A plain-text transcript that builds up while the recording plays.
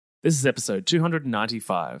This is episode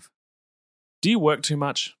 295. Do you work too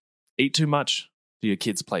much? Eat too much? Do your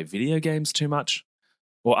kids play video games too much?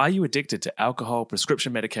 Or are you addicted to alcohol,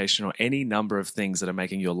 prescription medication, or any number of things that are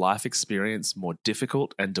making your life experience more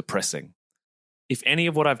difficult and depressing? If any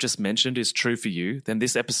of what I've just mentioned is true for you, then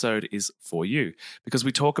this episode is for you because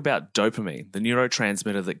we talk about dopamine, the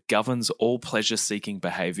neurotransmitter that governs all pleasure-seeking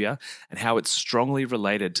behavior and how it's strongly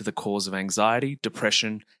related to the cause of anxiety,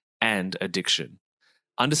 depression, and addiction.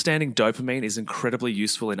 Understanding dopamine is incredibly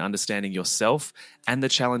useful in understanding yourself and the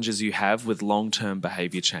challenges you have with long-term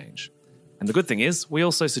behavior change. And the good thing is, we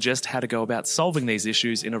also suggest how to go about solving these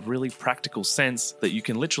issues in a really practical sense that you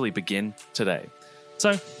can literally begin today.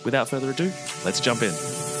 So, without further ado, let's jump in.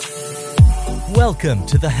 Welcome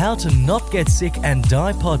to the How to Not Get Sick and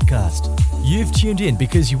Die podcast. You've tuned in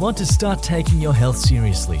because you want to start taking your health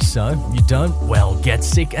seriously so you don't, get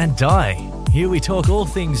sick and die. Here we talk all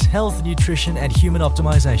things health, nutrition, and human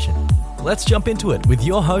optimization. Let's jump into it with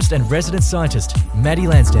your host and resident scientist, Maddie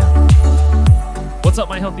Lansdowne. What's up,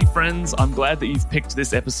 my healthy friends? I'm glad that you've picked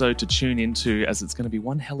this episode to tune into, as it's going to be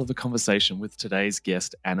one hell of a conversation with today's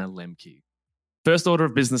guest, Anna Lembke. First order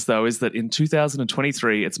of business, though, is that in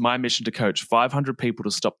 2023, it's my mission to coach 500 people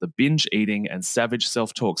to stop the binge eating and savage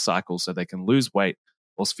self-talk cycle so they can lose weight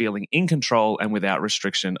whilst feeling in control and without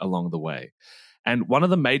restriction along the way. And one of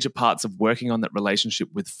the major parts of working on that relationship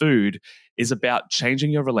with food is about changing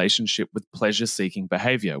your relationship with pleasure-seeking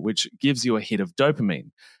behavior, which gives you a hit of dopamine.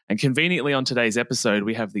 And conveniently on today's episode,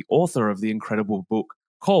 we have the author of the incredible book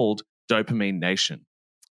called Dopamine Nation.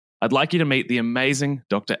 I'd like you to meet the amazing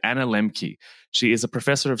Dr. Anna Lembke. She is a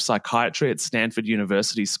professor of psychiatry at Stanford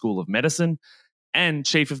University School of Medicine and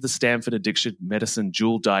chief of the Stanford Addiction Medicine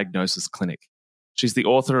Dual Diagnosis Clinic. She's the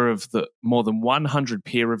author of the more than 100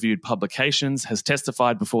 peer-reviewed publications, has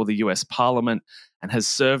testified before the US Parliament, and has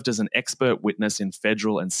served as an expert witness in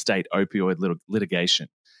federal and state opioid litigation.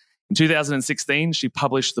 In 2016, she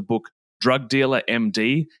published the book Drug Dealer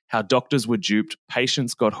MD, How Doctors Were Duped,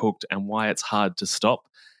 Patients Got Hooked, and Why It's Hard to Stop.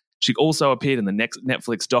 She also appeared in the next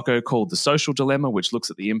Netflix doco called The Social Dilemma, which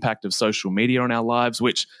looks at the impact of social media on our lives,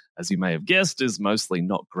 which, as you may have guessed, is mostly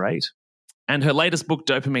not great. And her latest book,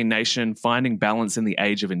 Dopamine Nation, Finding Balance in the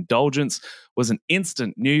Age of Indulgence, was an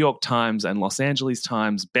instant New York Times and Los Angeles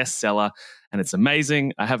Times bestseller, and it's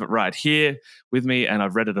amazing. I have it right here with me, and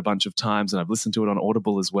I've read it a bunch of times, and I've listened to it on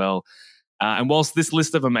Audible as well. And whilst this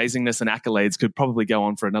list of amazingness and accolades could probably go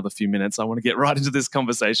on for another few minutes, I want to get right into this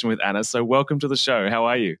conversation with Anna. So welcome to the show. How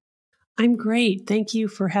are you? I'm great. Thank you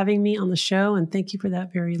for having me on the show, and thank you for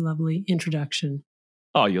that very lovely introduction.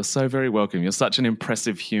 Oh, you're so very welcome. You're such an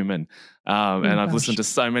impressive human. And I've listened to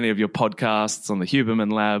so many of your podcasts on the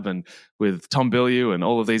Huberman Lab and with Tom Bilyeu and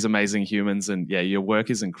all of these amazing humans. And yeah, your work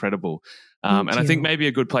is incredible. And I think maybe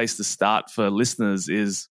a good place to start for listeners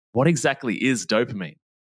is, what exactly is dopamine?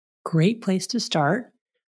 Great place to start.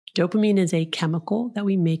 Dopamine is a chemical that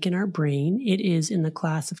we make in our brain. It is in the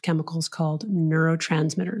class of chemicals called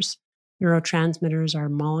neurotransmitters. Neurotransmitters are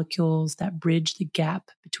molecules that bridge the gap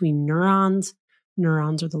between neurons.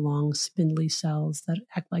 Neurons are the long, spindly cells that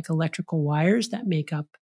act like electrical wires that make up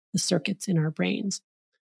the circuits in our brains.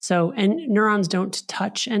 So, and neurons don't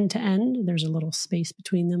touch end to end. There's a little space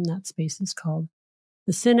between them. That space is called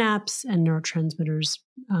the synapse, and neurotransmitters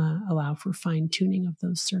allow for fine-tuning of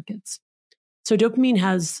those circuits. So dopamine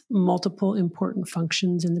has multiple important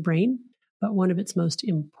functions in the brain, but one of its most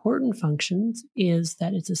important functions is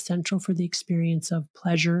that it's essential for the experience of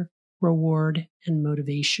pleasure, reward, and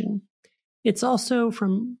motivation. It's also,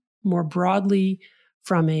 from more broadly,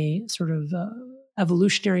 from a sort of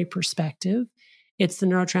evolutionary perspective, it's the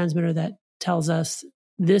neurotransmitter that tells us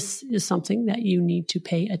this is something that you need to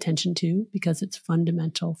pay attention to because it's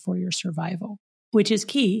fundamental for your survival, which is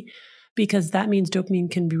key because that means dopamine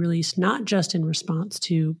can be released not just in response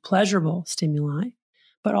to pleasurable stimuli,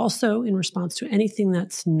 but also in response to anything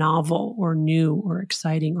that's novel or new or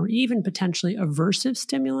exciting or even potentially aversive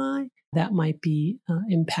stimuli that might be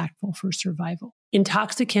impactful for survival.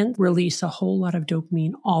 Intoxicants release a whole lot of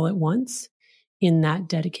dopamine all at once in that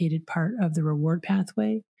dedicated part of the reward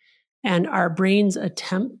pathway. And our brain's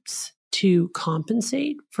attempts to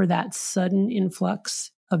compensate for that sudden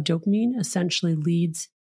influx of dopamine essentially leads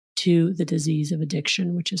to the disease of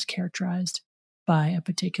addiction, which is characterized by a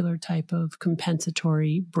particular type of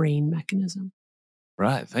compensatory brain mechanism.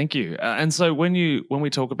 Right. Thank you. And so when we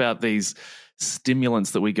talk about these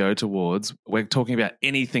stimulants that we go towards, we're talking about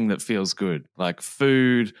anything that feels good, like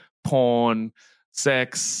food, porn,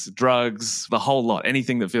 sex, drugs, the whole lot,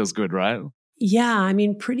 anything that feels good, right? Yeah. I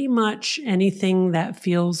mean, pretty much anything that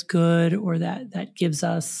feels good or that gives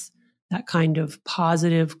us that kind of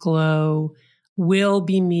positive glow, will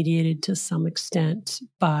be mediated to some extent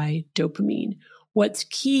by dopamine. What's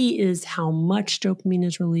key is how much dopamine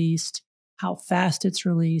is released, how fast it's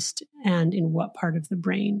released, and in what part of the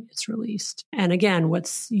brain it's released. And again,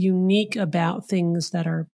 what's unique about things that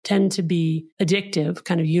tend to be addictive,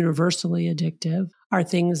 kind of universally addictive, are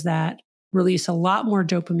things that release a lot more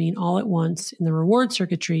dopamine all at once in the reward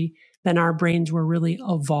circuitry than our brains were really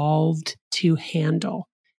evolved to handle.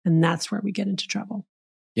 And that's where we get into trouble.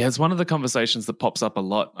 Yeah, it's one of the conversations that pops up a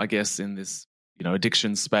lot, I guess, in this,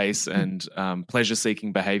 addiction space and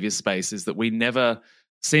pleasure-seeking behavior space, is that we never,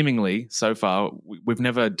 seemingly so far, we've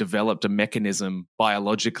never developed a mechanism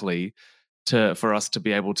biologically for us to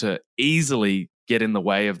be able to easily get in the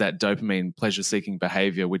way of that dopamine pleasure-seeking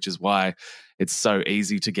behavior, which is why it's so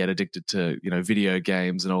easy to get addicted to, video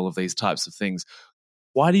games and all of these types of things.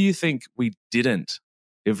 Why do you think we didn't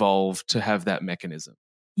evolve to have that mechanism?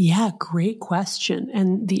 Yeah, great question.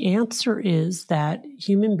 And the answer is that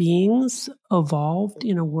human beings evolved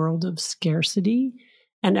in a world of scarcity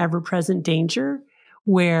and ever-present danger,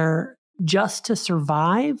 where just to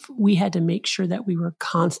survive, we had to make sure that we were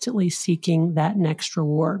constantly seeking that next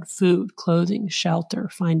reward: food, clothing, shelter,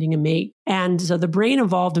 finding a mate. And so the brain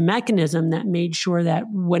evolved a mechanism that made sure that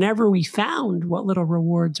whenever we found what little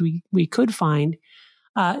rewards we could find,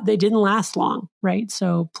 they didn't last long, right?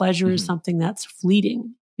 So pleasure is something that's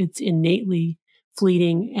fleeting. It's innately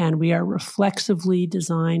fleeting, and we are reflexively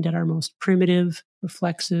designed at our most primitive,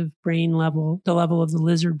 reflexive brain level, the level of the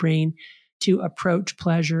lizard brain, to approach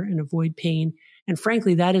pleasure and avoid pain. And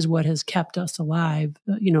frankly, that is what has kept us alive,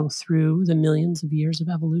 through the millions of years of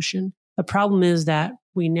evolution. The problem is that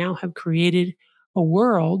we now have created a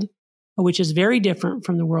world which is very different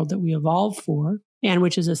from the world that we evolved for, and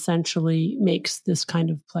which is essentially makes this kind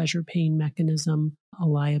of pleasure-pain mechanism a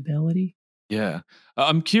liability. Yeah.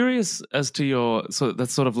 I'm curious as to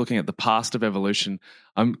that's sort of looking at the past of evolution.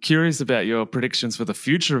 I'm curious about your predictions for the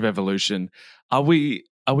future of evolution. Are we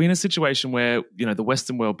in a situation where, the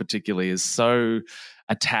Western world particularly is so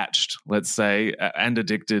attached, let's say, and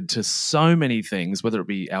addicted to so many things, whether it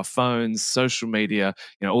be our phones, social media,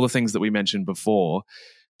 all the things that we mentioned before?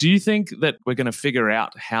 Do you think that we're going to figure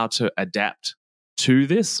out how to adapt to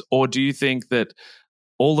this? Or do you think that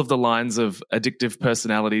all of the lines of addictive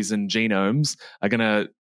personalities and genomes are going to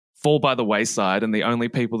fall by the wayside, and the only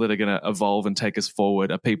people that are going to evolve and take us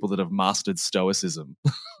forward are people that have mastered stoicism?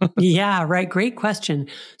 Yeah, right. Great question.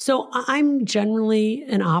 So I'm generally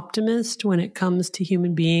an optimist when it comes to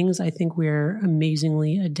human beings. I think we're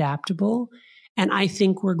amazingly adaptable, and I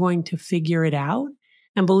think we're going to figure it out.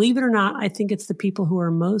 And believe it or not, I think it's the people who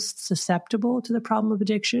are most susceptible to the problem of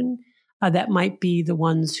addiction that might be the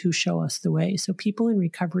ones who show us the way. So people in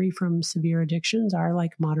recovery from severe addictions are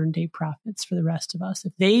like modern day prophets for the rest of us.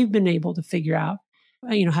 If they've been able to figure out,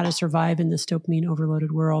 how to survive in this dopamine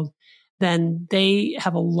overloaded world, then they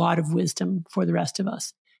have a lot of wisdom for the rest of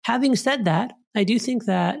us. Having said that, I do think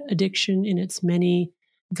that addiction in its many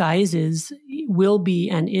guises will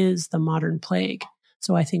be and is the modern plague.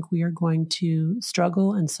 So I think we are going to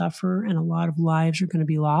struggle and suffer, and a lot of lives are going to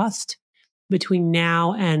be lost between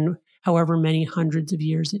now and however many hundreds of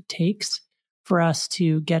years it takes for us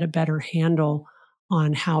to get a better handle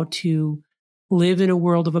on how to live in a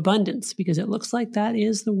world of abundance, because it looks like that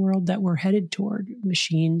is the world that we're headed toward.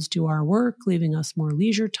 Machines do our work, leaving us more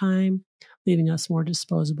leisure time, leaving us more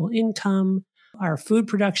disposable income. Our food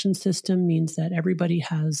production system means that everybody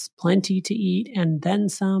has plenty to eat and then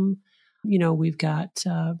some. We've got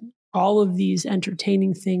all of these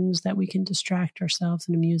entertaining things that we can distract ourselves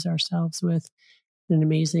and amuse ourselves with, an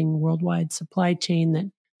amazing worldwide supply chain that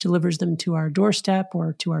delivers them to our doorstep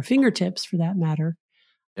or to our fingertips, for that matter,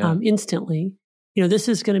 instantly. This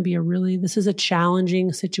is going to be this is a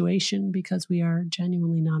challenging situation because we are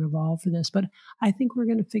genuinely not evolved for this. But I think we're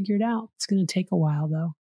going to figure it out. It's going to take a while,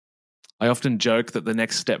 though. I often joke that the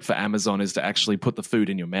next step for Amazon is to actually put the food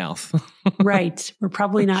in your mouth. Right. We're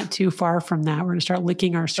probably not too far from that. We're going to start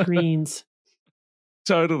licking our screens.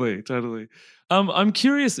 Totally. I'm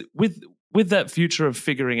curious, with that future of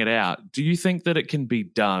figuring it out, do you think that it can be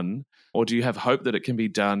done, or do you have hope that it can be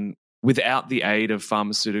done without the aid of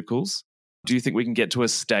pharmaceuticals? Do you think we can get to a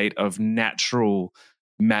state of natural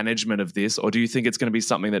management of this, or do you think it's going to be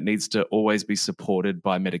something that needs to always be supported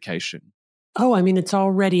by medication? Oh, I mean, it's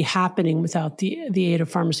already happening without the aid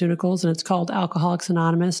of pharmaceuticals, and it's called Alcoholics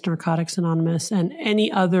Anonymous, Narcotics Anonymous, and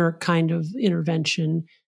any other kind of intervention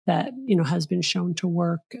that, has been shown to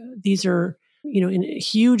work. These are, in a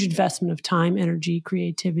huge investment of time, energy,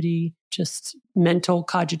 creativity, just mental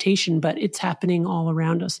cogitation, but it's happening all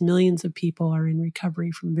around us. Millions of people are in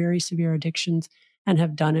recovery from very severe addictions, and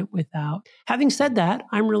have done it without. Having said that,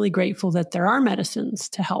 I'm really grateful that there are medicines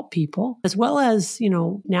to help people, as well as,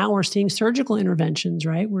 now we're seeing surgical interventions,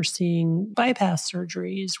 right? We're seeing bypass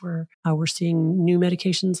surgeries, we're seeing new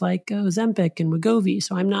medications like Ozempic and Wegovy.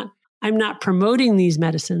 So I'm not promoting these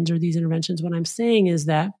medicines or these interventions. What I'm saying is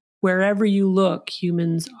that wherever you look,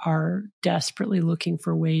 humans are desperately looking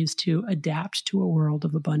for ways to adapt to a world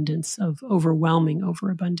of abundance, of overwhelming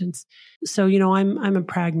overabundance. So, I'm a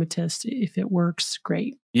pragmatist. If it works,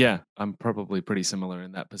 great. Yeah, I'm probably pretty similar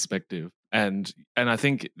in that perspective. And I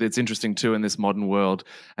think it's interesting too in this modern world,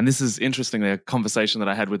 and this is interestingly a conversation that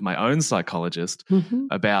I had with my own psychologist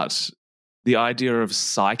about the idea of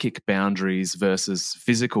psychic boundaries versus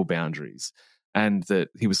physical boundaries. And that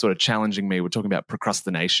he was sort of challenging me. We're talking about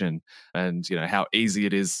procrastination and, how easy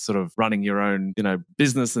it is sort of running your own,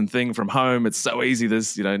 business and thing from home. It's so easy.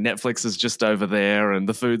 There's, Netflix is just over there and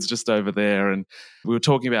the food's just over there. And we were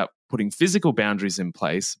talking about putting physical boundaries in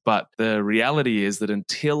place. But the reality is that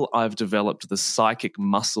until I've developed the psychic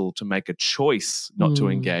muscle to make a choice not to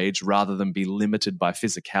engage rather than be limited by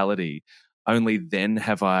physicality, only then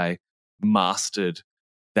have I mastered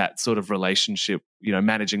that sort of relationship,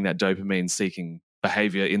 managing that dopamine seeking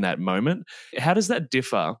behavior in that moment. How does that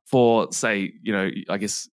differ for, say, I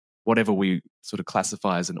guess whatever we sort of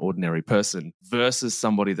classify as an ordinary person versus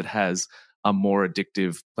somebody that has a more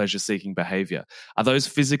addictive pleasure seeking behavior? Are those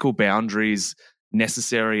physical boundaries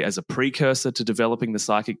necessary as a precursor to developing the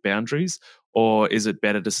psychic boundaries, or is it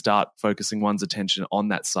better to start focusing one's attention on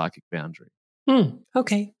that psychic boundary?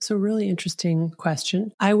 Okay, so really interesting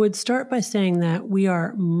question. I would start by saying that we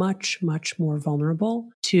are much, much more vulnerable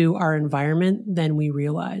to our environment than we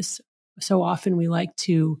realize. So often we like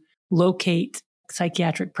to locate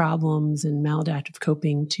psychiatric problems and maladaptive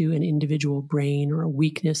coping to an individual brain or a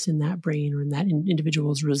weakness in that brain or in that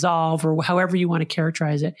individual's resolve or however you want to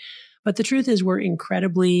characterize it. But the truth is we're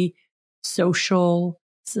incredibly social,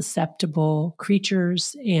 susceptible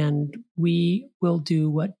creatures, and we will do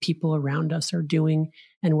what people around us are doing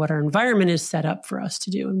and what our environment is set up for us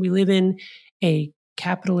to do. And we live in a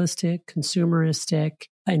capitalistic, consumeristic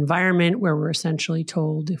environment where we're essentially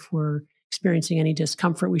told if we're experiencing any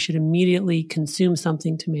discomfort, we should immediately consume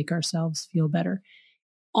something to make ourselves feel better.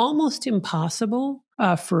 Almost impossible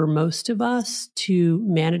for most of us to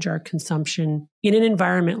manage our consumption in an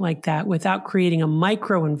environment like that without creating a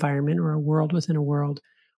micro environment or a world within a world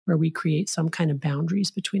where we create some kind of boundaries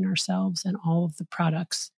between ourselves and all of the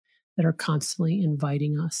products that are constantly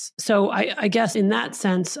inviting us. So I guess in that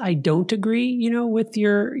sense, I don't agree, with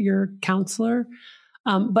your counselor.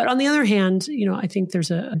 But on the other hand, I think there's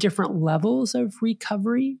a different levels of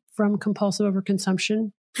recovery from compulsive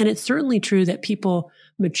overconsumption. And it's certainly true that people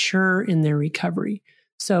mature in their recovery.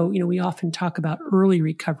 So, we often talk about early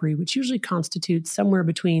recovery, which usually constitutes somewhere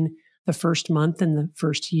between the first month and the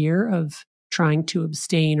first year of trying to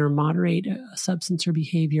abstain or moderate a substance or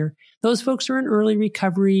behavior. Those folks are in early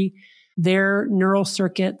recovery. Their neural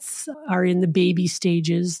circuits are in the baby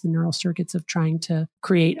stages, the neural circuits of trying to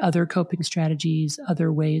create other coping strategies,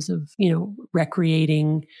 other ways of,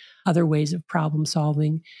 recreating, other ways of problem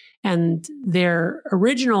solving. And their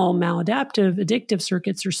original maladaptive addictive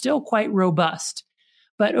circuits are still quite robust.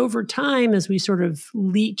 But over time, as we sort of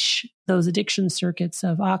leach those addiction circuits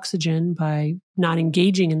of oxygen by not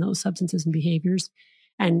engaging in those substances and behaviors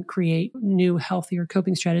and create new, healthier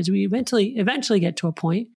coping strategies, we eventually get to a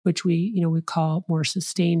point which we call more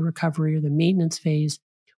sustained recovery or the maintenance phase,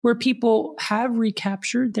 where people have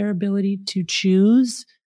recaptured their ability to choose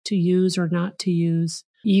to use or not to use,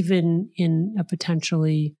 even in a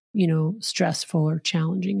potentially, stressful or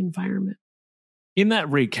challenging environment. In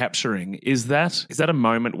that recapturing, is that a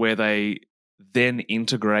moment where they then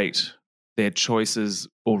integrate their choices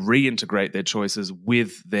or reintegrate their choices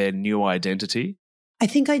with their new identity? I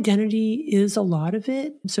think identity is a lot of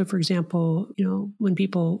it. So, for example, when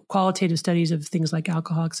qualitative studies of things like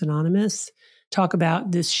Alcoholics Anonymous talk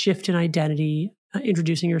about this shift in identity,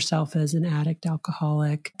 introducing yourself as an addict,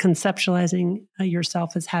 alcoholic, conceptualizing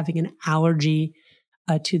yourself as having an allergy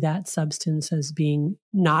to that substance, as being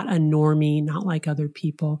not a normie, not like other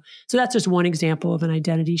people. So that's just one example of an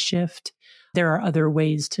identity shift. There are other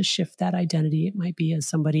ways to shift that identity. It might be as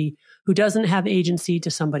somebody who doesn't have agency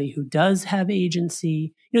to somebody who does have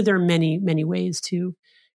agency. There are many, many ways to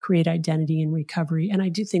create identity in recovery. And I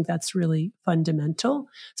do think that's really fundamental.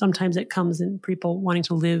 Sometimes it comes in people wanting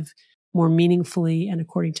to live more meaningfully and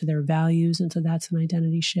according to their values. And so that's an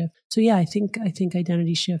identity shift. So yeah, I think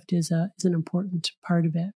identity shift is an important part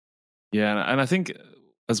of it. Yeah. And I think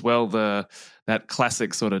as well that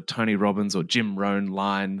classic sort of Tony Robbins or Jim Rohn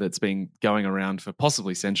line that's been going around for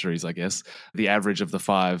possibly centuries, I guess. The average of the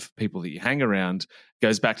 5 people that you hang around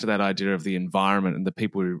goes back to that idea of the environment and the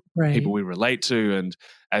people we relate to. And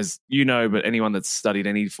as you know, but anyone that's studied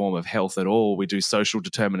any form of health at all, we do social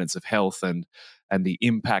determinants of health and the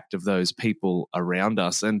impact of those people around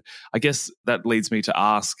us. And I guess that leads me to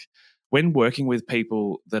ask, when working with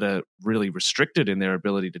people that are really restricted in their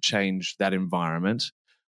ability to change that environment,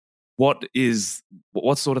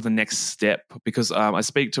 what's sort of the next step? Because I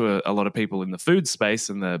speak to a lot of people in the food space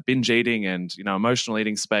and the binge eating and, emotional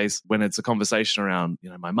eating space when it's a conversation around,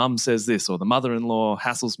 my mum says this or the mother-in-law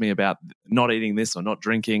hassles me about not eating this or not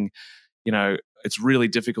drinking. It's really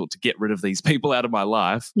difficult to get rid of these people out of my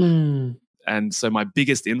life. Mm. And so my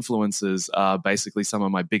biggest influences are basically some of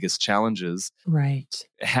my biggest challenges. Right.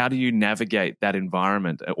 How do you navigate that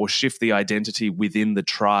environment or shift the identity within the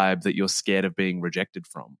tribe that you're scared of being rejected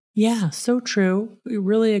from? Yeah, so true.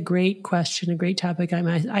 Really a great question, a great topic.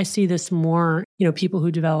 I see this more, people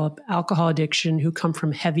who develop alcohol addiction who come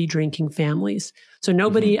from heavy drinking families. So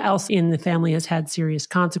nobody else in the family has had serious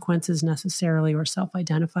consequences necessarily or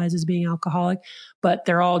self-identifies as being alcoholic, but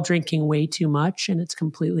they're all drinking way too much and it's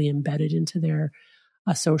completely embedded into their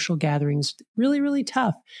social gatherings. Really, really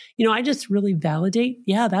tough. I just really validate,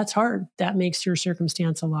 that's hard. That makes your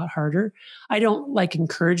circumstance a lot harder. I don't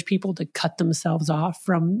encourage people to cut themselves off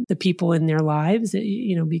from the people in their lives,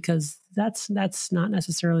 because that's not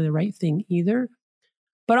necessarily the right thing either.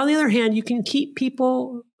 But on the other hand, you can keep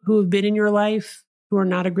people who have been in your life, who are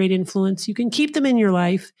not a great influence, you can keep them in your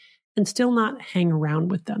life and still not hang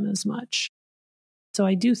around with them as much. So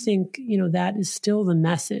I do think, that is still the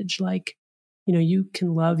message. You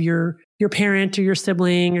can love your parent or your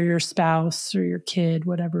sibling or your spouse or your kid,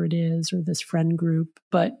 whatever it is, or this friend group,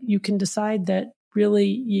 but you can decide that really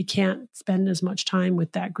you can't spend as much time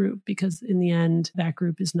with that group because in the end, that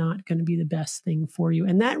group is not going to be the best thing for you.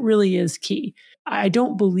 And that really is key. I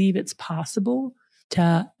don't believe it's possible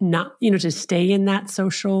to not, to stay in that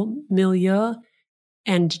social milieu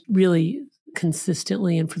and really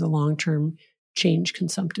consistently and for the long term change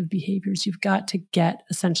consumptive behaviors. You've got to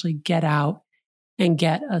essentially get out and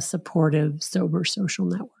get a supportive, sober social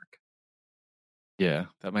network. Yeah,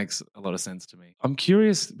 that makes a lot of sense to me. I'm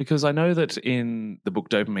curious because I know that in the book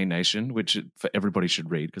Dopamine Nation, which for everybody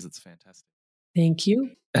should read because it's fantastic. Thank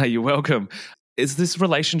you. You're welcome. Is this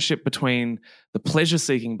relationship between the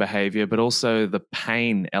pleasure-seeking behavior but also the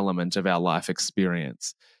pain element of our life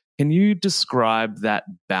experience? Can you describe that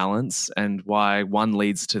balance and why one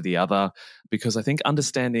leads to the other? Because I think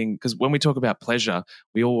because when we talk about pleasure,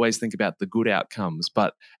 we always think about the good outcomes.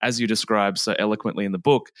 But as you describe so eloquently in the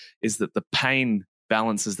book, is that the pain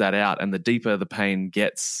balances that out, and the deeper the pain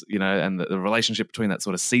gets, and the relationship between that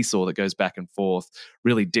sort of seesaw that goes back and forth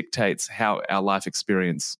really dictates how our life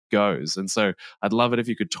experience goes. And so I'd love it if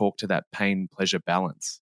you could talk to that pain-pleasure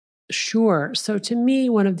balance. Sure. So to me,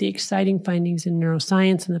 one of the exciting findings in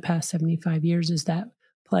neuroscience in the past 75 years is that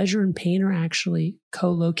pleasure and pain are actually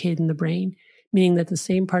co-located in the brain, meaning that the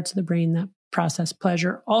same parts of the brain that process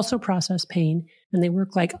pleasure also process pain, and they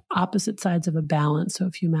work like opposite sides of a balance. So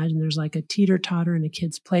if you imagine there's like a teeter-totter in a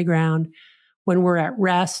kid's playground, when we're at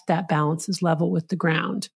rest, that balance is level with the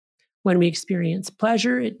ground. When we experience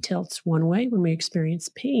pleasure, it tilts one way. When we experience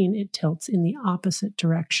pain, it tilts in the opposite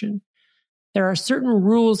direction. There are certain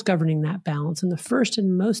rules governing that balance. And the first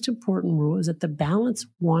and most important rule is that the balance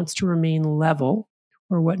wants to remain level,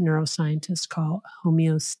 or what neuroscientists call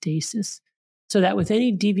homeostasis, so that with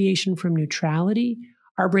any deviation from neutrality,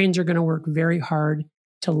 our brains are going to work very hard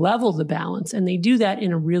to level the balance. And they do that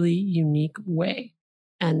in a really unique way.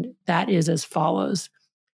 And that is as follows.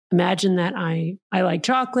 Imagine that I like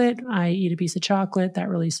chocolate. I eat a piece of chocolate. That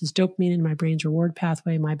releases dopamine in my brain's reward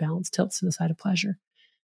pathway. My balance tilts to the side of pleasure.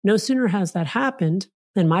 No sooner has that happened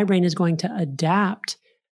than my brain is going to adapt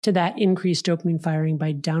to that increased dopamine firing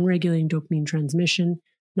by downregulating dopamine transmission,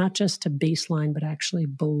 not just to baseline, but actually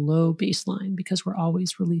below baseline, because we're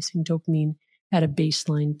always releasing dopamine at a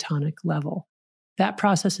baseline tonic level. That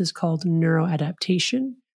process is called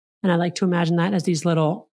neuroadaptation. And I like to imagine that as these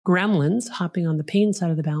little gremlins hopping on the pain side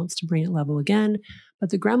of the balance to bring it level again. But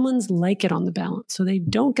the gremlins like it on the balance. So they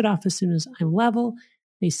don't get off as soon as I'm level.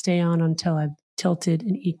 They stay on until I've tilted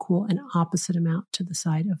an equal and opposite amount to the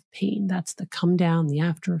side of pain. That's the come down, the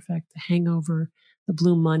after effect, the hangover, the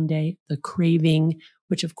Blue Monday, the craving,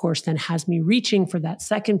 which of course then has me reaching for that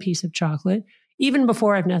second piece of chocolate, even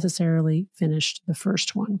before I've necessarily finished the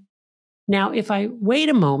first one. Now, if I wait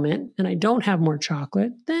a moment and I don't have more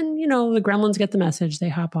chocolate, then, the gremlins get the message. They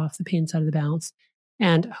hop off the pain side of the balance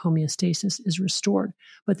and homeostasis is restored.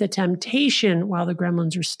 But the temptation, while the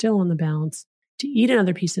gremlins are still on the balance, to eat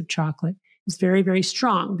another piece of chocolate is very, very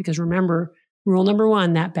strong, because remember, rule number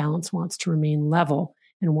one, that balance wants to remain level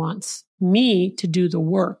and wants me to do the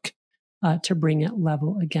work to bring it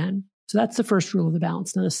level again. So that's the first rule of the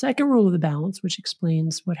balance. Now, the second rule of the balance, which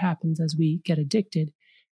explains what happens as we get addicted,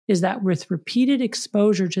 is that with repeated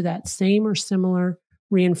exposure to that same or similar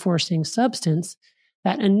reinforcing substance,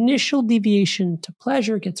 that initial deviation to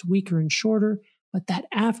pleasure gets weaker and shorter, but that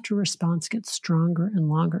after response gets stronger and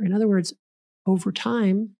longer. In other words, over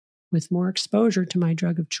time, with more exposure to my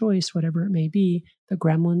drug of choice, whatever it may be, the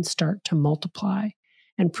gremlins start to multiply.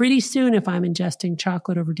 And pretty soon, if I'm ingesting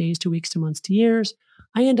chocolate over days to weeks to months to years,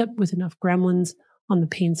 I end up with enough gremlins on the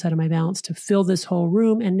pain side of my balance to fill this whole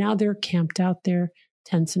room. And now they're camped out there,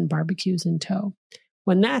 tents and barbecues in tow.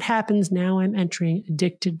 When that happens, now I'm entering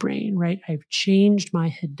addicted brain, right? I've changed my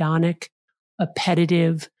hedonic,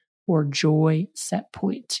 appetitive, or joy set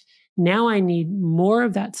point. Now I need more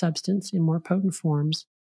of that substance in more potent forms,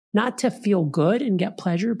 not to feel good and get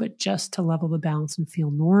pleasure, but just to level the balance and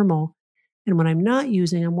feel normal. And when I'm not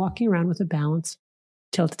using, I'm walking around with a balance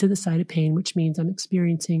tilted to the side of pain, which means I'm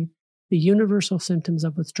experiencing the universal symptoms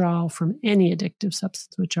of withdrawal from any addictive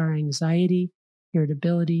substance, which are anxiety,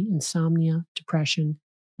 irritability, insomnia, depression,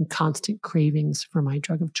 and constant cravings for my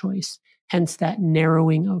drug of choice. Hence that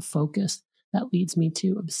narrowing of focus that leads me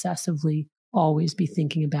to obsessively always be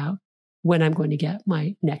thinking about when I'm going to get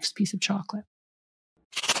my next piece of chocolate.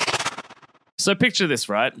 So picture this,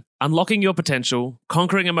 right? Unlocking your potential,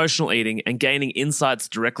 conquering emotional eating, and gaining insights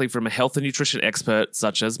directly from a health and nutrition expert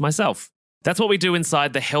such as myself. That's what we do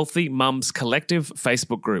inside the Healthy Mums Collective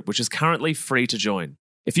Facebook group, which is currently free to join.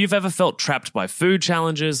 If you've ever felt trapped by food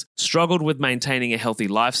challenges, struggled with maintaining a healthy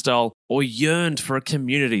lifestyle, or yearned for a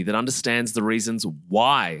community that understands the reasons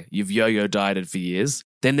why you've yo-yo dieted for years,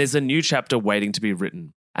 then there's a new chapter waiting to be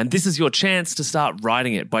written. And this is your chance to start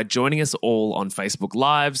writing it by joining us all on Facebook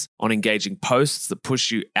Lives, on engaging posts that push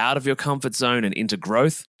you out of your comfort zone and into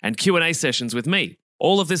growth, and Q&A sessions with me.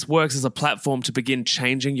 All of this works as a platform to begin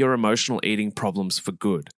changing your emotional eating problems for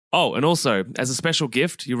good. Oh, and also, as a special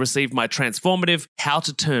gift, you'll receive my transformative How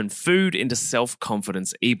to Turn Food into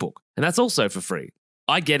Self-Confidence ebook. And that's also for free.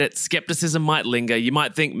 I get it, skepticism might linger. You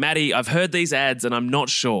might think, Maddie, I've heard these ads and I'm not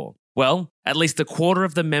sure. Well, at least a quarter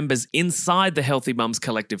of the members inside the Healthy Mums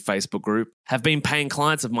Collective Facebook group have been paying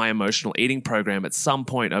clients of my emotional eating program at some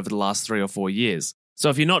point over the last 3 or 4 years. So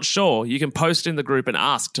if you're not sure, you can post in the group and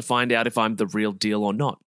ask to find out if I'm the real deal or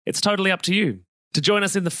not. It's totally up to you. To join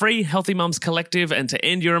us in the free Healthy Mums Collective and to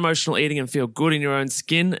end your emotional eating and feel good in your own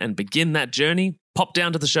skin and begin that journey, pop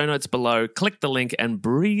down to the show notes below, click the link and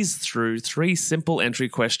breeze through 3 simple entry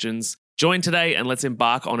questions. Join today and let's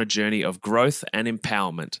embark on a journey of growth and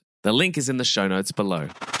empowerment. The link is in the show notes below.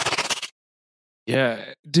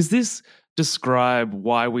 Yeah. Does this describe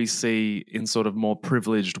why we see in sort of more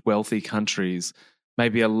privileged, wealthy countries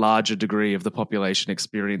maybe a larger degree of the population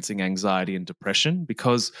experiencing anxiety and depression?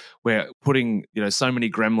 Because we're putting, so many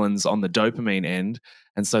gremlins on the dopamine end.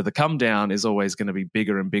 And so the come down is always going to be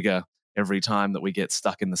bigger and bigger every time that we get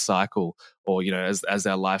stuck in the cycle or, as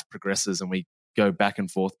our life progresses and we go back and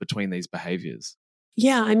forth between these behaviors.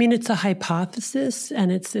 Yeah, I mean, it's a hypothesis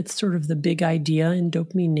and it's sort of the big idea in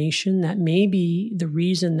Dopamine Nation that maybe the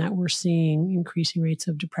reason that we're seeing increasing rates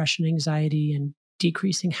of depression, anxiety, and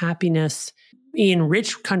decreasing happiness in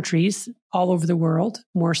rich countries all over the world,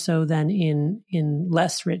 more so than in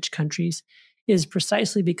less rich countries, is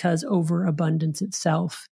precisely because overabundance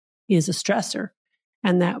itself is a stressor.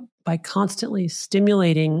 And that by constantly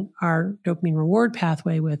stimulating our dopamine reward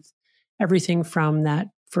pathway with everything from that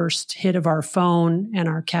first hit of our phone and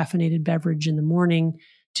our caffeinated beverage in the morning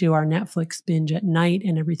to our Netflix binge at night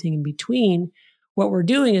and everything in between, what we're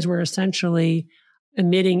doing is we're essentially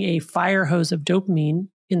emitting a fire hose of dopamine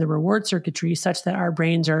in the reward circuitry such that our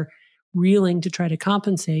brains are reeling to try to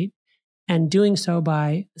compensate, and doing so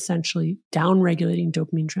by essentially downregulating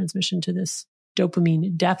dopamine transmission to this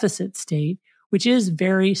dopamine deficit state, which is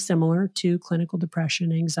very similar to clinical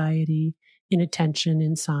depression, anxiety, inattention,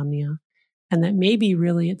 insomnia. And that maybe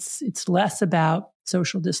really it's less about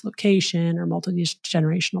social dislocation or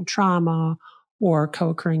multi-generational trauma or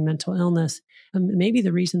co-occurring mental illness. Maybe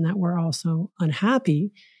the reason that we're also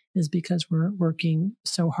unhappy is because we're working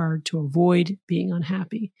so hard to avoid being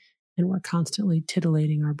unhappy and we're constantly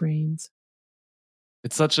titillating our brains.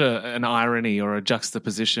 It's such an irony or a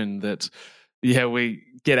juxtaposition that, we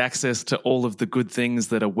get access to all of the good things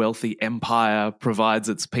that a wealthy empire provides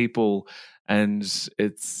its people, and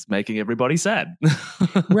it's making everybody sad.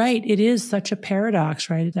 Right. It is such a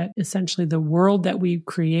paradox, right? That essentially the world that we've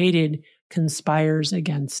created conspires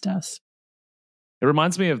against us. It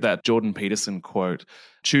reminds me of that Jordan Peterson quote,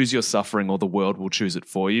 choose your suffering or the world will choose it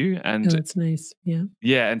for you. And that's nice. Yeah.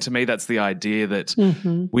 Yeah. And to me, that's the idea that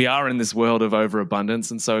we are in this world of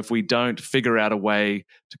overabundance. And so if we don't figure out a way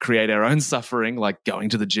to create our own suffering, like going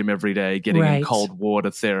to the gym every day, getting in cold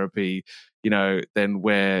water therapy, then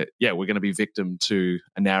we're going to be victim to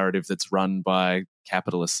a narrative that's run by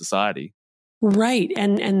capitalist society. Right.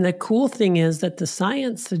 And the cool thing is that the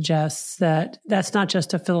science suggests that that's not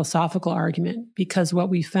just a philosophical argument, because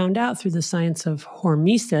what we found out through the science of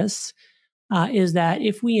hormesis is that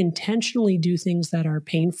if we intentionally do things that are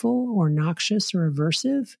painful or noxious or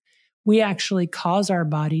aversive, we actually cause our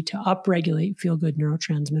body to upregulate feel-good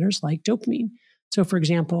neurotransmitters like dopamine. So, for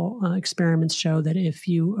example, experiments show that if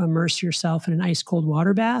you immerse yourself in an ice-cold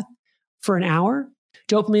water bath for an hour,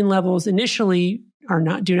 dopamine levels initially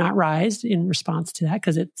do not rise in response to that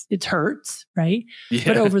because it hurts, right? Yeah.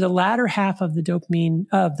 But over the latter half of the dopamine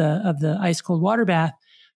of the ice cold water bath,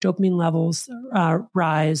 dopamine levels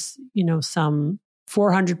rise, some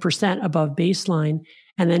 400% above baseline.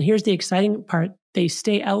 And then here's the exciting part: they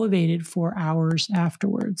stay elevated for hours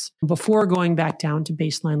afterwards before going back down to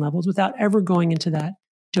baseline levels without ever going into that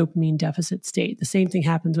dopamine deficit state. The same thing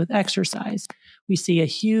happens with exercise. We see a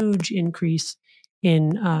huge increase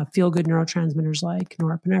in feel-good neurotransmitters like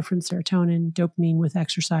norepinephrine, serotonin, dopamine with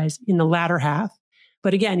exercise in the latter half.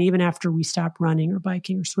 But again, even after we stop running or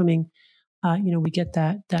biking or swimming, we get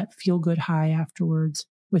that feel-good high afterwards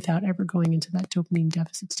without ever going into that dopamine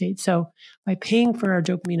deficit state. So by paying for our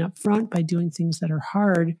dopamine up front, by doing things that are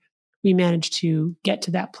hard, we manage to get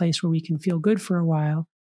to that place where we can feel good for a while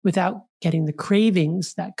without getting the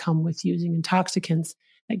cravings that come with using intoxicants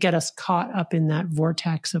that get us caught up in that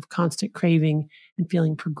vortex of constant craving and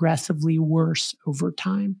feeling progressively worse over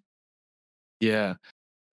time. Yeah.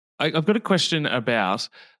 I've got a question about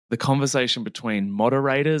the conversation between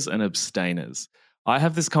moderators and abstainers. I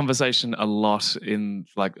have this conversation a lot in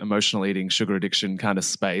like emotional eating, sugar addiction kind of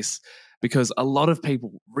space, because a lot of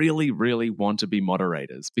people really, really want to be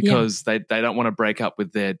moderators because they don't want to break up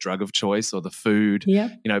with their drug of choice or the food,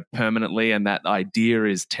 permanently. And that idea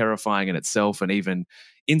is terrifying in itself and even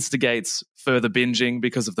instigates further binging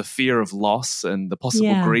because of the fear of loss and the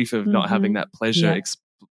possible grief of not having that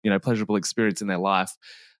pleasurable experience in their life.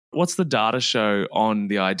 What's the data show on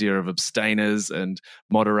the idea of abstainers and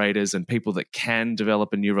moderators and people that can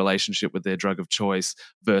develop a new relationship with their drug of choice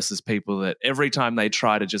versus people that every time they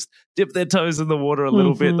try to just dip their toes in the water a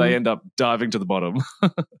little bit, they end up diving to the bottom?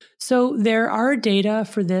 So there are data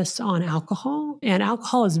for this on alcohol, and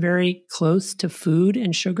alcohol is very close to food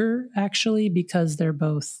and sugar, actually, because they're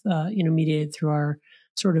both, mediated through our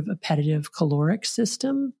sort of appetitive caloric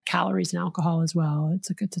system, calories and alcohol as well. It's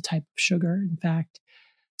a type of sugar, in fact.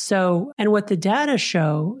 So, and what the data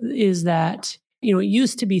show is that, it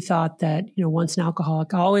used to be thought that, once an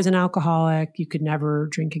alcoholic, always an alcoholic, you could never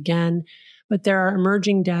drink again. But there are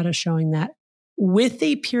emerging data showing that with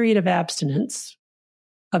a period of abstinence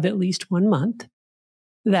of at least 1 month,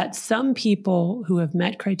 that some people who have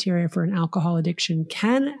met criteria for an alcohol addiction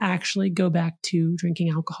can actually go back to drinking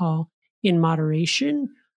alcohol in moderation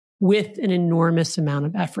with an enormous amount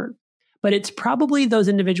of effort. But it's probably those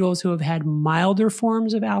individuals who have had milder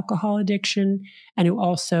forms of alcohol addiction and who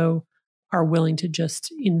also are willing to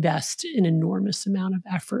just invest an enormous amount of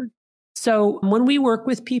effort. So when we work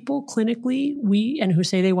with people clinically, and who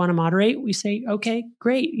say they want to moderate, we say, okay,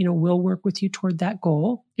 great, we'll work with you toward that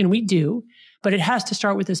goal. And we do, but it has to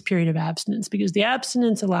start with this period of abstinence, because the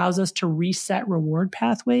abstinence allows us to reset reward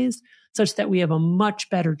pathways such that we have a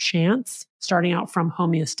much better chance, starting out from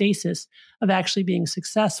homeostasis, of actually being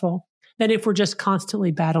successful than if we're just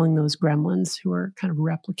constantly battling those gremlins who are kind of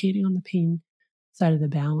replicating on the pain side of the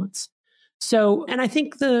balance. So, and I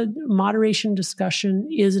think the moderation discussion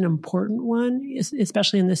is an important one,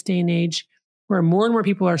 especially in this day and age where more and more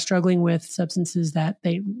people are struggling with substances that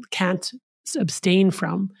they can't abstain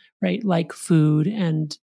from, right? Like food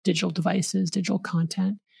and digital devices, digital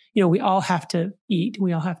content. We all have to eat.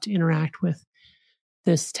 We all have to interact with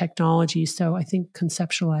this technology. So I think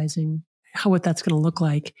conceptualizing what that's going to look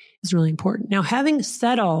like is really important. Now, having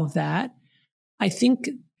said all of that, I think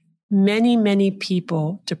many, many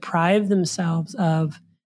people deprive themselves of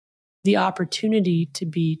the opportunity to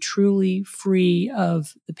be truly free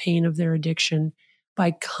of the pain of their addiction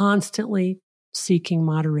by constantly seeking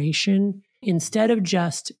moderation instead of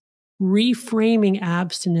just reframing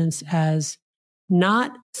abstinence as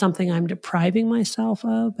not something I'm depriving myself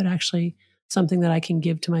of, but actually something that I can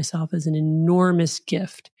give to myself as an enormous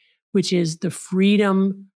gift, which is the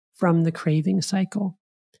freedom from the craving cycle.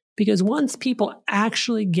 Because once people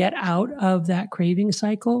actually get out of that craving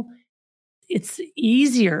cycle, it's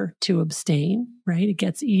easier to abstain, right? It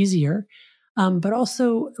gets easier. But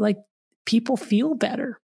also like people feel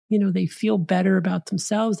better. They feel better about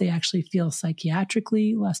themselves. They actually feel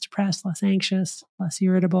psychiatrically less depressed, less anxious, less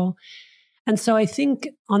irritable. And so I think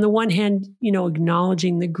on the one hand,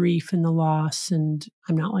 acknowledging the grief and the loss, and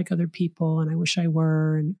I'm not like other people and I wish I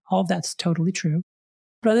were, and all of that's totally true.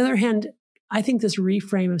 But on the other hand, I think this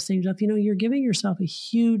reframe of saying, you're giving yourself a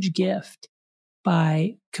huge gift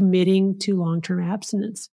by committing to long-term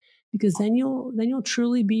abstinence, because then you'll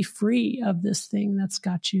truly be free of this thing that's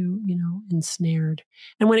got you, ensnared.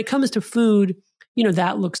 And when it comes to food,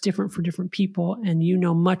 that looks different for different people. And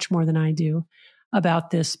much more than I do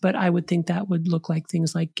about this, but I would think that would look like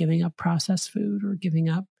things like giving up processed food or giving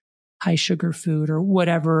up high sugar food or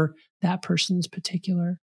whatever that person's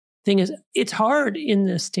particular thing is. It's hard in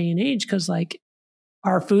this day and age because like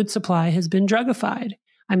our food supply has been drugified.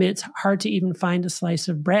 I mean, it's hard to even find a slice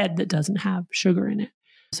of bread that doesn't have sugar in it.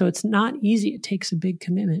 So it's not easy. It takes a big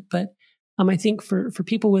commitment. But I think for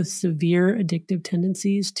people with severe addictive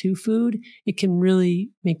tendencies to food, it can really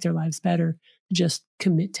make their lives better to just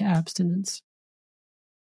commit to abstinence.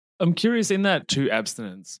 I'm curious in that to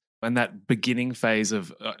abstinence and that beginning phase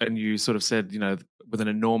of, and you sort of said, with an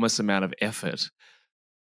enormous amount of effort,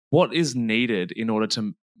 what is needed in order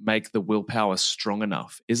to make the willpower strong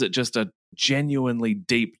enough? Is it just a genuinely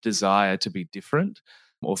deep desire to be different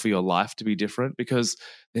or for your life to be different? Because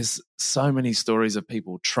there's so many stories of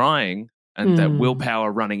people trying and that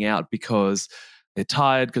willpower running out because they're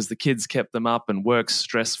tired, because the kids kept them up and work's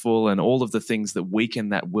stressful and all of the things that weaken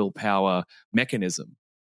that willpower mechanism.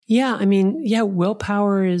 Yeah. I mean,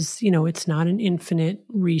 willpower is, it's not an infinite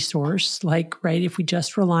resource. Like, right, if we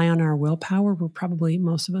just rely on our willpower, we're probably,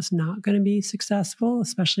 most of us, not going to be successful,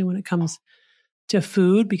 especially when it comes to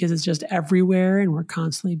food, because it's just everywhere and we're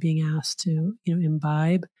constantly being asked to,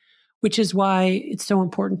 imbibe, which is why it's so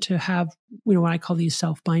important to have, what I call these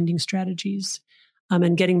self-binding strategies.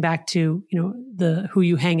 And getting back to, the who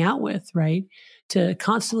you hang out with, right? To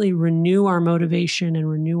constantly renew our motivation and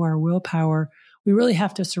renew our willpower, we really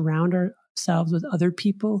have to surround ourselves with other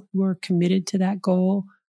people who are committed to that goal,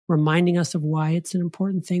 reminding us of why it's an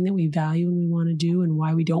important thing that we value and we want to do and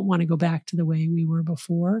why we don't want to go back to the way we were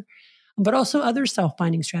before. But also other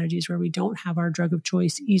self-binding strategies where we don't have our drug of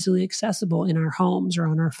choice easily accessible in our homes or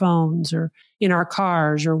on our phones or in our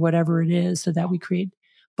cars or whatever it is, so that we create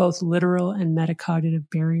both literal and metacognitive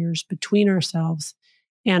barriers between ourselves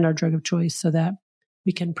and our drug of choice so that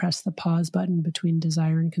we can press the pause button between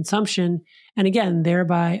desire and consumption. And again,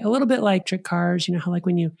 thereby a little bit like trick cars, how like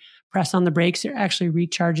when you press on the brakes, it actually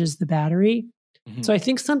recharges the battery. Mm-hmm. So I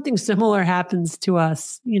think something similar happens to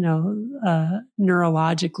us,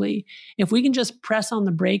 neurologically. If we can just press on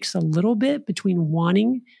the brakes a little bit between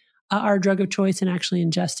wanting our drug of choice and actually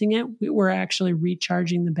ingesting it, we're actually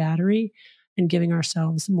recharging the battery and giving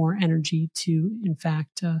ourselves more energy to, in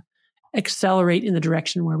fact, accelerate in the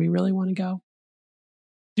direction where we really want to go.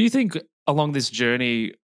 Do you think along this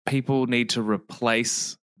journey, people need to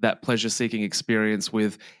replace that pleasure-seeking experience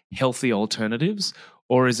with healthy alternatives?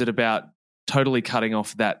 Or is it about totally cutting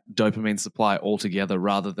off that dopamine supply altogether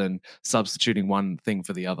rather than substituting one thing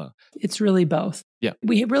for the other? It's really both. Yeah.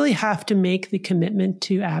 We really have to make the commitment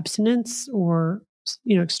to abstinence or,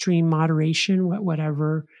 extreme moderation,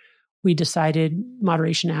 whatever we decided,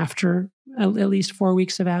 moderation after at least 4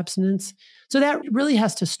 weeks of abstinence. So that really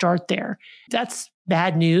has to start there. That's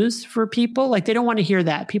bad news for people. Like they don't want to hear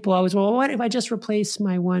that. People always, well, what if I just replace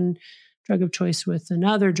my one drug of choice with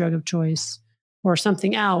another drug of choice or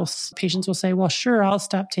something else? Patients will say, well, sure, I'll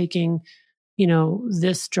stop taking,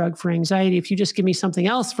 this drug for anxiety if you just give me something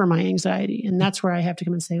else for my anxiety. And that's where I have to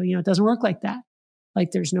come and say, well, it doesn't work like that.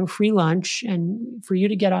 Like there's no free lunch. And for you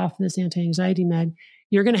to get off this anti-anxiety med,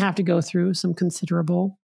 you're going to have to go through some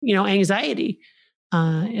considerable, anxiety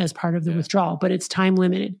as part of the withdrawal, but it's time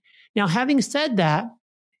limited. Now, having said that,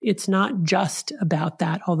 it's not just about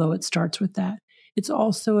that, although it starts with that. It's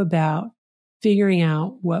also about figuring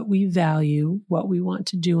out what we value, what we want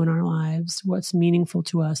to do in our lives, what's meaningful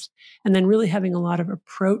to us, and then really having a lot of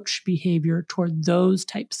approach behavior toward those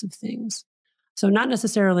types of things. So not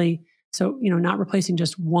necessarily, not replacing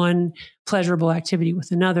just one pleasurable activity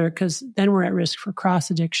with another, because then we're at risk for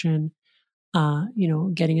cross addiction,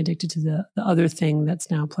 getting addicted to the other thing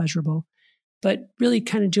that's now pleasurable. But really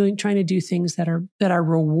kind of trying to do things that are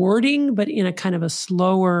rewarding, but in a kind of a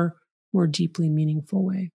slower, more deeply meaningful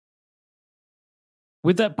way.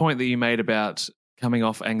 With that point that you made about coming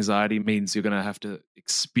off anxiety means you're going to have to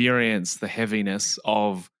experience the heaviness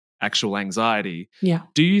of actual anxiety. Yeah.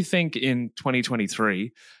 Do you think in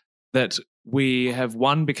 2023 that we have,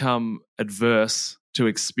 one, become adverse to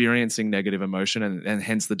experiencing negative emotion, and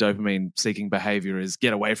hence the dopamine seeking behavior is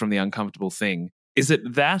get away from the uncomfortable thing. Is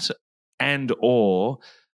it that and or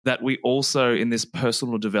that we also, in this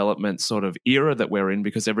personal development sort of era that we're in,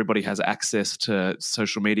 because everybody has access to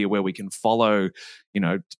social media where we can follow,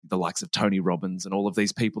 the likes of Tony Robbins and all of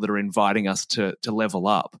these people that are inviting us to level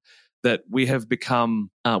up, that we have become,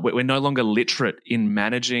 we're no longer literate in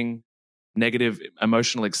managing negative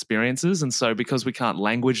emotional experiences. And so because we can't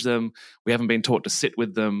language them, we haven't been taught to sit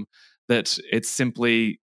with them, that it's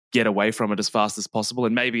simply get away from it as fast as possible.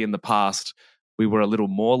 And maybe in the past, we were a little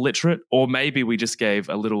more literate, or maybe we just gave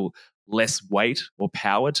a little less weight or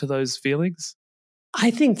power to those feelings. I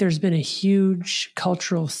think there's been a huge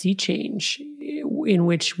cultural sea change in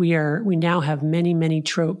which we now have many, many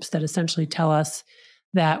tropes that essentially tell us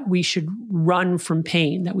that we should run from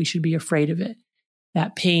pain, that we should be afraid of it,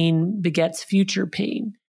 that pain begets future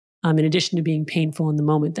pain. In addition to being painful in the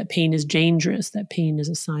moment, that pain is dangerous, that pain is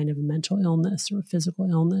a sign of a mental illness or a physical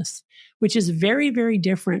illness, which is very, very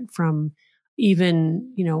different from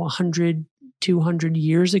even, 100, 200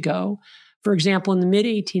 years ago. For example, in the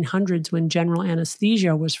mid-1800s, when general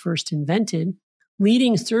anesthesia was first invented,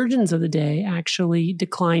 leading surgeons of the day actually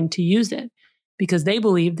declined to use it because they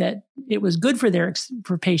believed that it was good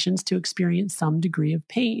for patients to experience some degree of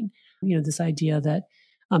pain. This idea that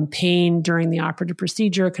pain during the operative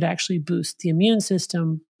procedure could actually boost the immune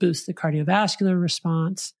system, boost the cardiovascular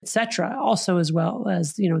response, etc. Also, as well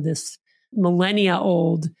as, this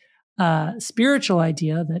millennia-old spiritual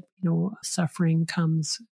idea that, suffering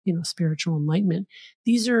comes, spiritual enlightenment.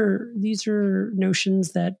 These are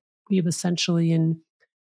notions that we've essentially in,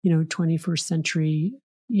 21st century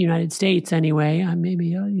United States anyway,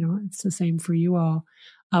 maybe, it's the same for you all.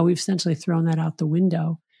 We've essentially thrown that out the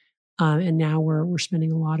window. And now we're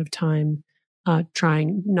spending a lot of time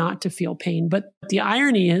trying not to feel pain. But the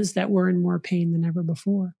irony is that we're in more pain than ever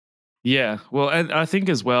before. Yeah. Well, and I think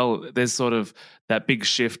as well, there's sort of that big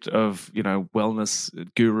shift of, wellness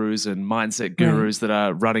gurus and mindset gurus that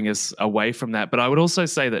are running us away from that. But I would also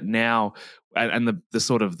say that now, and the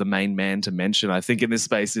sort of the main man to mention, I think in this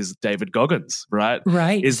space is David Goggins, right?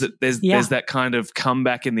 Right. Is that there's that kind of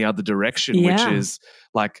comeback in the other direction, which is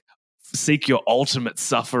like, seek your ultimate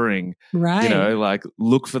suffering, right? Like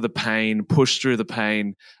look for the pain, push through the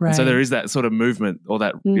pain. Right. And so there is that sort of movement or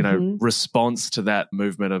that, response to that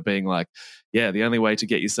movement of being like, the only way to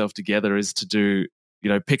get yourself together is to do,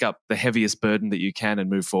 pick up the heaviest burden that you can and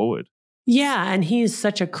move forward. Yeah. And he's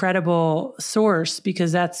such a credible source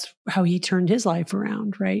because that's how he turned his life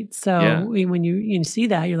around. Right. So when you see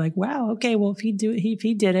that, you're like, wow, okay, well, if he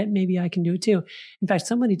did it, maybe I can do it too. In fact,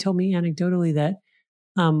 somebody told me anecdotally that,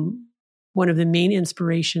 one of the main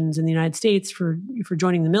inspirations in the United States for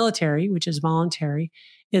joining the military, which is voluntary,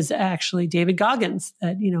 is actually David Goggins.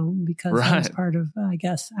 That because that was part of,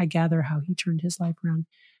 I gather how he turned his life around,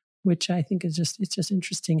 which I think is it's just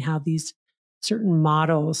interesting how these certain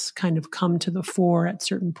models kind of come to the fore at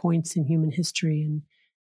certain points in human history,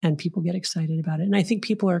 and people get excited about it. And I think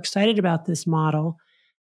people are excited about this model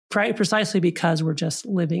precisely because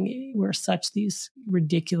we're such these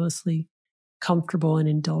ridiculously comfortable and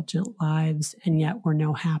indulgent lives, and yet we're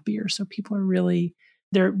no happier. So people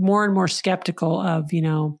they're more and more skeptical of,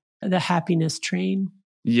 the happiness train.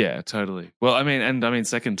 Yeah, totally. Well, I mean,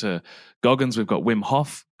 second to Goggins, we've got Wim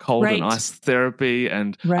Hof, cold and ice therapy.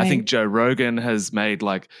 And I think Joe Rogan has made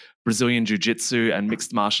like Brazilian jiu-jitsu and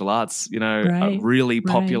mixed martial arts, really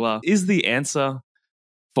popular. Is the answer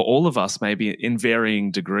for all of us, maybe in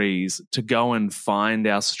varying degrees, to go and find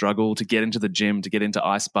our struggle, to get into the gym, to get into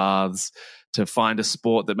ice baths, to find a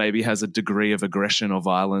sport that maybe has a degree of aggression or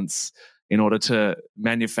violence in order to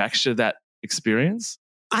manufacture that experience?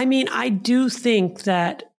 I mean, I do think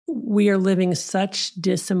that we are living such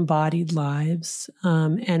disembodied lives,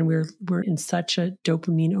 and we're in such a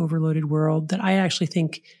dopamine overloaded world that I actually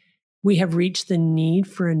think we have reached the need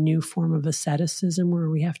for a new form of asceticism where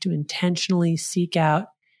we have to intentionally seek out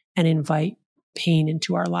and invite pain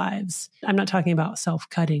into our lives. I'm not talking about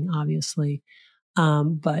self-cutting, obviously,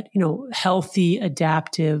 but healthy,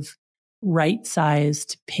 adaptive,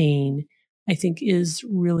 right-sized pain, I think, is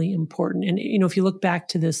really important. And if you look back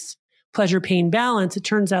to this pleasure-pain balance, it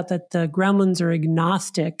turns out that the gremlins are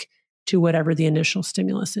agnostic to whatever the initial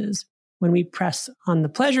stimulus is. When we press on the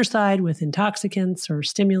pleasure side with intoxicants or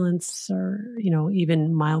stimulants or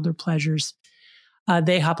even milder pleasures,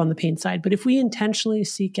 they hop on the pain side. But if we intentionally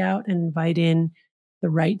seek out and invite in the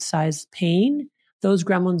right size pain, those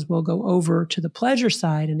gremlins will go over to the pleasure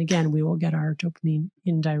side. And again, we will get our dopamine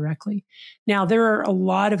indirectly. Now, there are a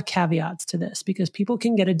lot of caveats to this because people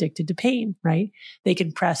can get addicted to pain, right? They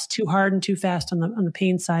can press too hard and too fast on the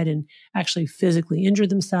pain side and actually physically injure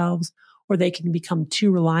themselves, or they can become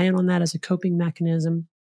too reliant on that as a coping mechanism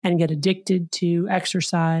and get addicted to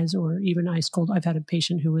exercise or even ice cold. I've had a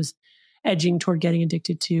patient who was edging toward getting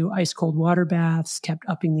addicted to ice cold water baths, kept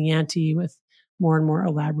upping the ante with more and more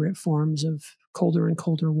elaborate forms of colder and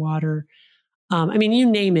colder water. I mean, you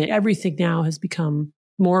name it, everything now has become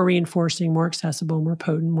more reinforcing, more accessible, more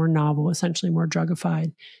potent, more novel, essentially more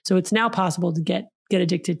drugified. So it's now possible to get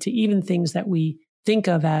addicted to even things that we think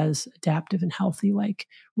of as adaptive and healthy, like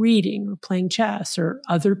reading or playing chess or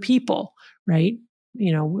other people, right?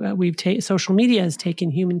 You know, social media has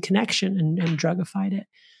taken human connection and drugified it.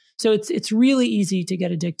 So it's really easy to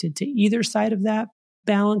get addicted to either side of that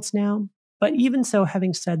balance now. But even so,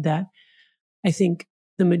 having said that, I think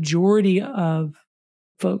the majority of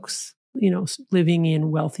folks, you know, living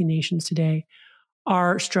in wealthy nations today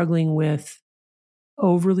are struggling with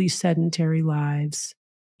overly sedentary lives,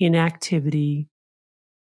 inactivity,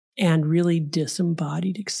 and really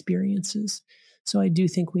disembodied experiences. So I do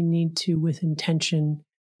think we need to, with intention,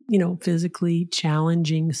 you know, physically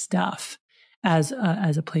challenging stuff as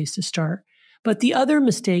a place to start. But the other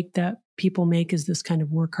mistake that people make is this kind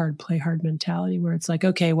of work hard, play hard mentality where it's like,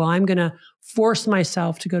 okay, well, I'm going to force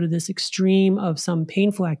myself to go to this extreme of some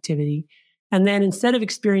painful activity. And then instead of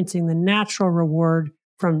experiencing the natural reward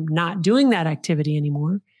from not doing that activity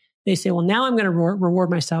anymore, they say, well, now I'm going to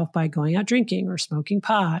reward myself by going out drinking or smoking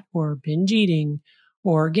pot or binge eating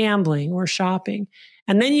or gambling or shopping.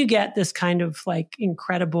 And then you get this kind of like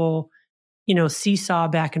incredible, you know, seesaw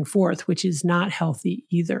back and forth, which is not healthy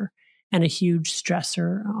either, and a huge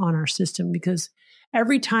stressor on our system because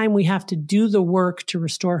every time we have to do the work to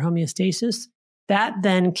restore homeostasis, that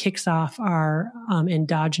then kicks off our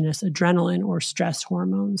endogenous adrenaline or stress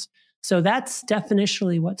hormones. So that's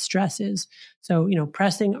definitionally what stress is. So, you know,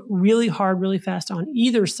 pressing really hard, really fast on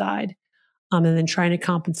either side, and then trying to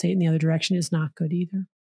compensate in the other direction is not good either.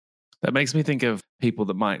 That makes me think of people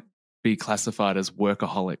that might be classified as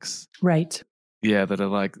workaholics. Right. Yeah, that are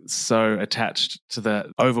like so attached to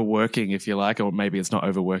the overworking, if you like, or maybe it's not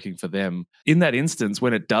overworking for them. In that instance,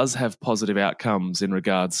 when it does have positive outcomes in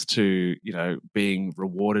regards to, you know, being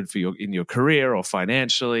rewarded for in your career or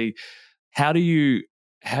financially, how do you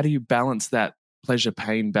balance that pleasure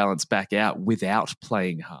pain balance back out without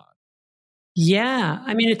playing hard? Yeah,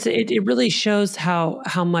 I mean, it really shows how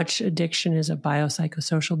much addiction is a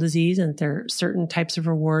biopsychosocial disease, and there are certain types of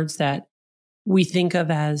rewards that we think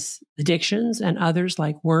of as addictions and others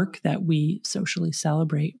like work that we socially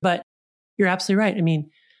celebrate. But you're absolutely right. I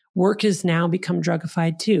mean, work has now become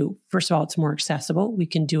drugified too. First of all, it's more accessible. We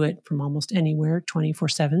can do it from almost anywhere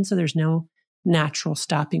 24/7. So there's no natural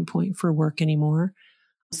stopping point for work anymore.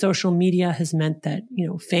 Social media has meant that, you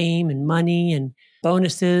know, fame and money and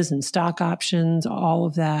bonuses and stock options, all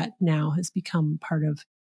of that now has become part of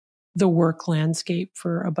the work landscape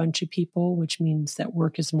for a bunch of people, which means that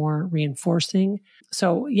work is more reinforcing.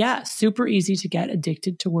 So yeah, super easy to get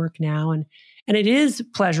addicted to work now. And it is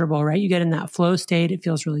pleasurable, right? You get in that flow state. It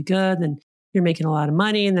feels really good. And you're making a lot of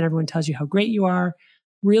money. And then everyone tells you how great you are.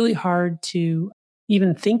 Really hard to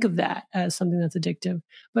even think of that as something that's addictive.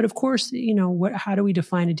 But of course, you know, how do we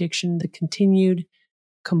define addiction? The continued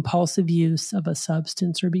compulsive use of a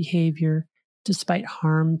substance or behavior despite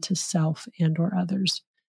harm to self and or others.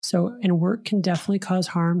 So, and work can definitely cause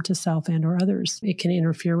harm to self and or others. It can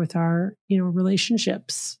interfere with our, you know,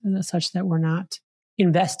 relationships such that we're not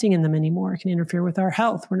investing in them anymore. It can interfere with our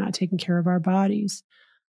health. We're not taking care of our bodies.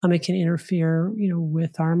 It can interfere, you know,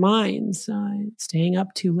 with our minds, staying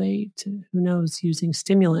up too late, who knows, using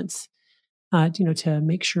stimulants, you know, to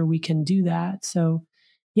make sure we can do that. So,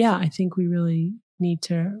 yeah, I think we really need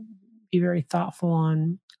to be very thoughtful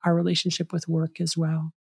on our relationship with work as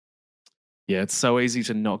well. Yeah, it's so easy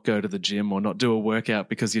to not go to the gym or not do a workout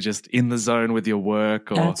because you're just in the zone with your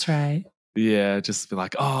work. Or, that's right. Yeah, just be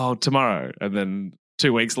like, oh, tomorrow. And then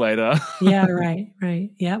 2 weeks later. Yeah, right.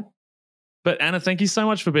 Yep. But Anna, thank you so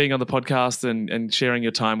much for being on the podcast and sharing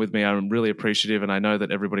your time with me. I'm really appreciative, and I know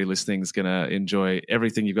that everybody listening is going to enjoy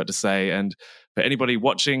everything you've got to say. And for anybody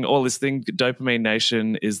watching or listening, Dopamine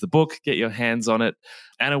Nation is the book. Get your hands on it.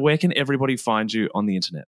 Anna, where can everybody find you on the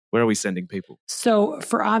internet? Where are we sending people? So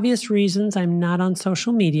for obvious reasons, I'm not on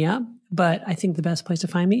social media, but I think the best place to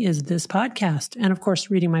find me is this podcast. And of course,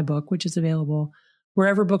 reading my book, which is available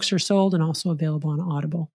wherever books are sold and also available on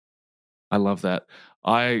Audible. I love that.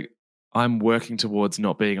 I'm working towards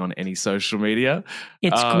not being on any social media.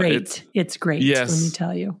 It's great. It's great. Yes. Let me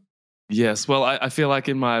tell you. Yes. Well, I feel like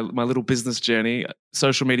in my little business journey,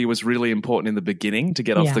 social media was really important in the beginning to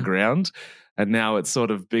get off the ground. And now it's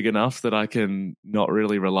sort of big enough that I can not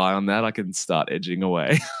really rely on that. I can start edging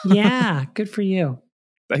away. Yeah, good for you.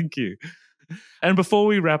 Thank you. And before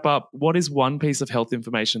we wrap up, what is one piece of health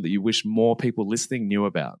information that you wish more people listening knew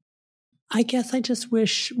about? I guess I just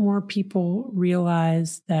wish more people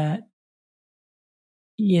realize that,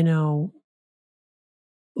 you know,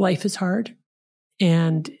 life is hard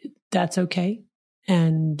and that's okay.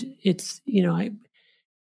 And it's, you know,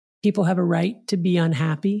 people have a right to be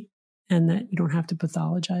unhappy and that you don't have to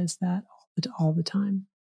pathologize that all the time.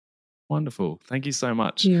 Wonderful. Thank you so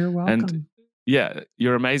much. You're welcome. And yeah,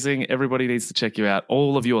 you're amazing. Everybody needs to check you out.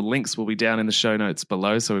 All of your links will be down in the show notes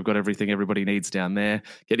below. So we've got everything everybody needs down there.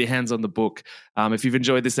 Get your hands on the book. If you've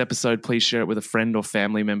enjoyed this episode, please share it with a friend or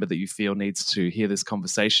family member that you feel needs to hear this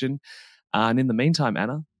conversation. And in the meantime,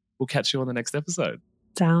 Anna, we'll catch you on the next episode.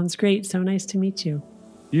 Sounds great. So nice to meet you.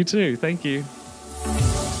 You too. Thank you.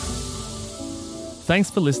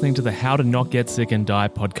 Thanks for listening to the How to Not Get Sick and Die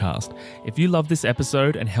podcast. If you love this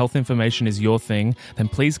episode and health information is your thing, then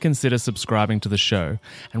please consider subscribing to the show.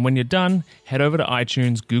 And when you're done, head over to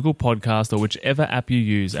iTunes, Google Podcast, or whichever app you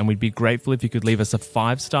use, and we'd be grateful if you could leave us a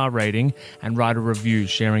 5-star rating and write a review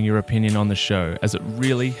sharing your opinion on the show, as it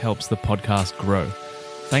really helps the podcast grow.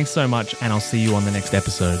 Thanks so much, and I'll see you on the next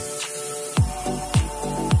episode.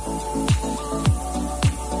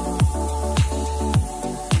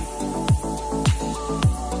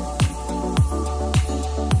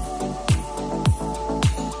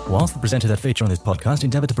 Whilst the presenter that feature on this podcast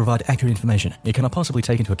endeavour to provide accurate information, it cannot possibly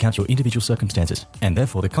take into account your individual circumstances, and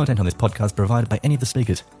therefore the content on this podcast provided by any of the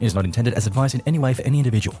speakers is not intended as advice in any way for any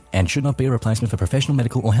individual, and should not be a replacement for professional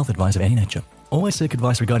medical or health advice of any nature. Always seek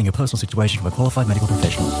advice regarding your personal situation from a qualified medical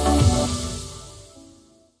professional.